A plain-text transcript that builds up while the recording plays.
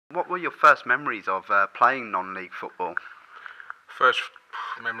What were your first memories of playing non-league football? First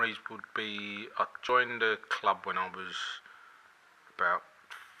memories would be I joined a club when I was about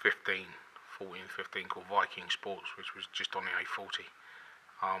 15, 14, 15, called Viking Sports, which was just on the A40,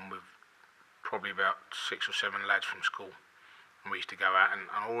 with probably about 6 or 7 lads from school. And we used to go out, and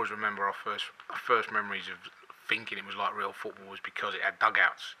I always remember our first memories of thinking it was like real football was because it had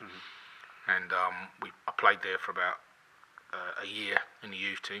dugouts. And I played there for about a year in the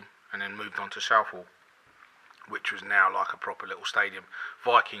youth team, and then moved on to Southall, which was now like a proper little stadium.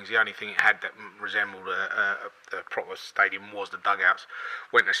 Vikings, the only thing it had that resembled a proper stadium was the dugouts.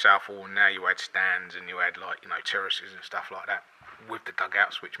 Went to Southall, and now you had stands and you had terraces and stuff like that with the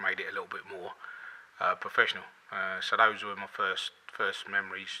dugouts, which made it a little bit more professional. So those were my first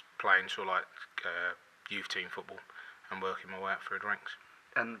memories playing sort of like youth team football and working my way up through the ranks.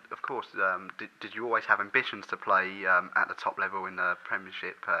 And of course, did you always have ambitions to play at the top level in the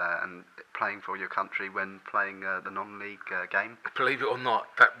Premiership and playing for your country when playing the non-league game? Believe it or not,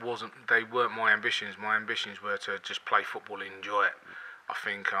 they weren't my ambitions. My ambitions were to just play football and enjoy it. I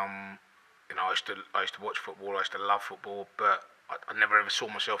think I used to watch football. I used to love football, but I never ever saw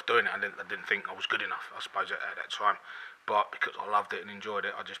myself doing it. I didn't think I was good enough, I suppose, at that time. But because I loved it and enjoyed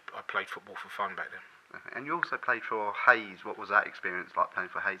it, I played football for fun back then. And you also played for Hayes. What was that experience like, playing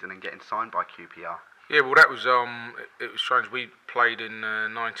for Hayes and then getting signed by QPR? Yeah, well, that was it was strange. We played in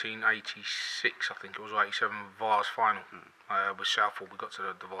 1986, I think it was, 87 Vars final with Southall. We got to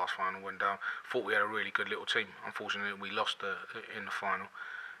the Vars final, went down. Thought we had a really good little team. Unfortunately, we lost in the final,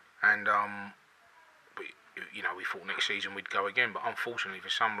 and we thought next season we'd go again. But unfortunately, for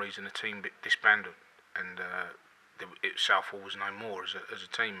some reason, the team disbanded, and Southall was no more as a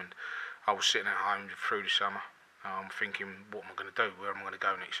team. And I was sitting at home through the summer, thinking, what am I going to do? Where am I going to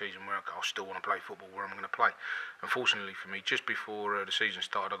go next season? I still want to play football. Where am I going to play? Unfortunately for me, just before the season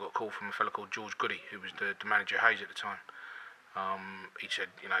started, I got a call from a fellow called George Goody, who was the manager of Hayes at the time. He said,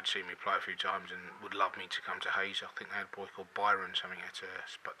 he'd seen me play a few times and would love me to come to Hayes. I think they had a boy called Byron, something at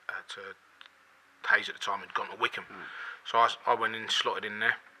Hayes at the time, had gone to Wickham. So I went in, slotted in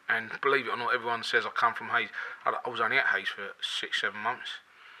there, and believe it or not, everyone says I come from Hayes. I was only at Hayes for 6-7 months.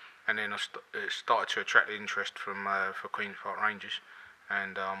 And then it started to attract the interest for Queen's Park Rangers,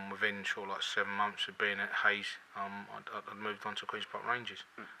 and within sort of like 7 months of being at Hayes, I'd moved on to Queen's Park Rangers.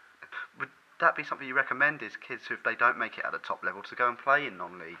 Would that be something you recommend is kids who, if they don't make it at the top level, to go and play in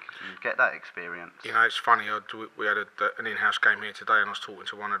non-league and get that experience? It's funny. We had an in-house game here today, and I was talking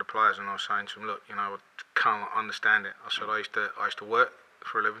to one of the players, and I was saying to him, look, I can't understand it. I said I used to work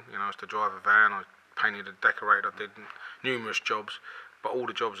for a living. I used to drive a van. I painted and decorated. I did numerous jobs. But all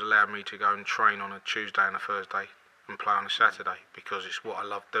the jobs allowed me to go and train on a Tuesday and a Thursday and play on a Saturday because it's what I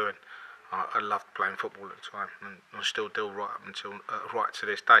loved doing. I loved playing football at the time, and I still do right up until right to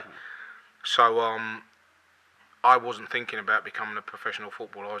this day. So I wasn't thinking about becoming a professional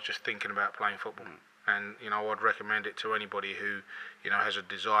footballer. I was just thinking about playing football. And I'd recommend it to anybody who has a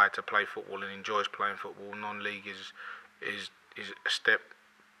desire to play football and enjoys playing football. Non-league is a step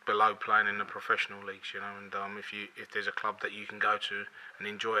below playing in the professional leagues, and if there's a club that you can go to and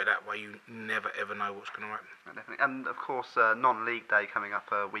enjoy it that way, you never ever know what's going to happen. Definitely. And of course, non-league day coming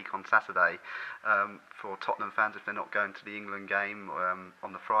up a week on Saturday. For Tottenham fans, if they're not going to the England game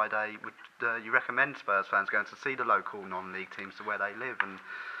on the Friday, would you recommend Spurs fans going to see the local non-league teams to where they live and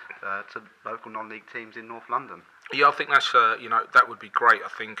to local non-league teams in North London? Yeah, I think that's that would be great. I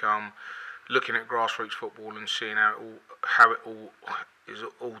think looking at grassroots football and seeing how it all is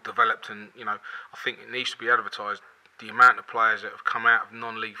all developed, and I think it needs to be advertised. The amount of players that have come out of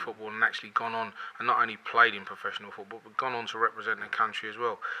non-league football and actually gone on and not only played in professional football but gone on to represent the country as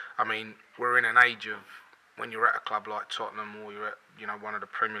well. I mean, we're in an age of when you're at a club like Tottenham or you're at one of the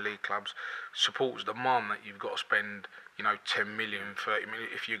Premier League clubs, supporters demand that you've got to spend 10 million, 30 million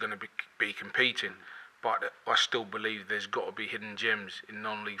if you're going to be competing. But I still believe there's got to be hidden gems in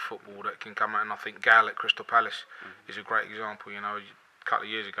non-league football that can come out, and I think Gal at Crystal Palace is a great example. A couple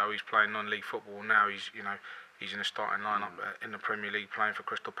of years ago he's playing non-league football. Now he's in the starting lineup in the Premier League playing for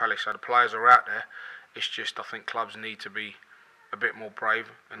Crystal Palace. So the players are out there. It's just I think clubs need to be a bit more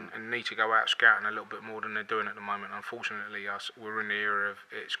brave and need to go out scouting a little bit more than they're doing at the moment. Unfortunately, we're in the era of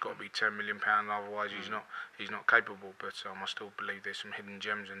it's got to be £10 million, otherwise he's not capable. But I still believe there's some hidden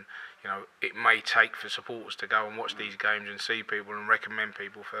gems, and it may take for supporters to go and watch these games and see people and recommend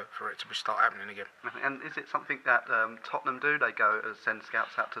people for it to start happening again. And is it something that Tottenham do? They go send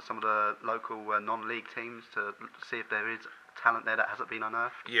scouts out to some of the local non-league teams to see if there is talent there that hasn't been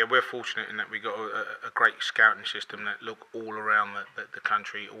unearthed? Yeah, we're fortunate in that we got a great scouting system that look all around the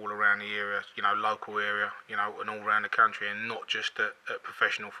country, all around the area, local area, and all around the country, and not just at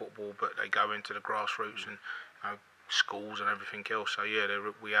professional football, but they go into the grassroots and schools and everything else. So yeah,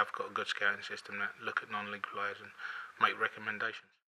 we have got a good scouting system that look at non-league players and make recommendations.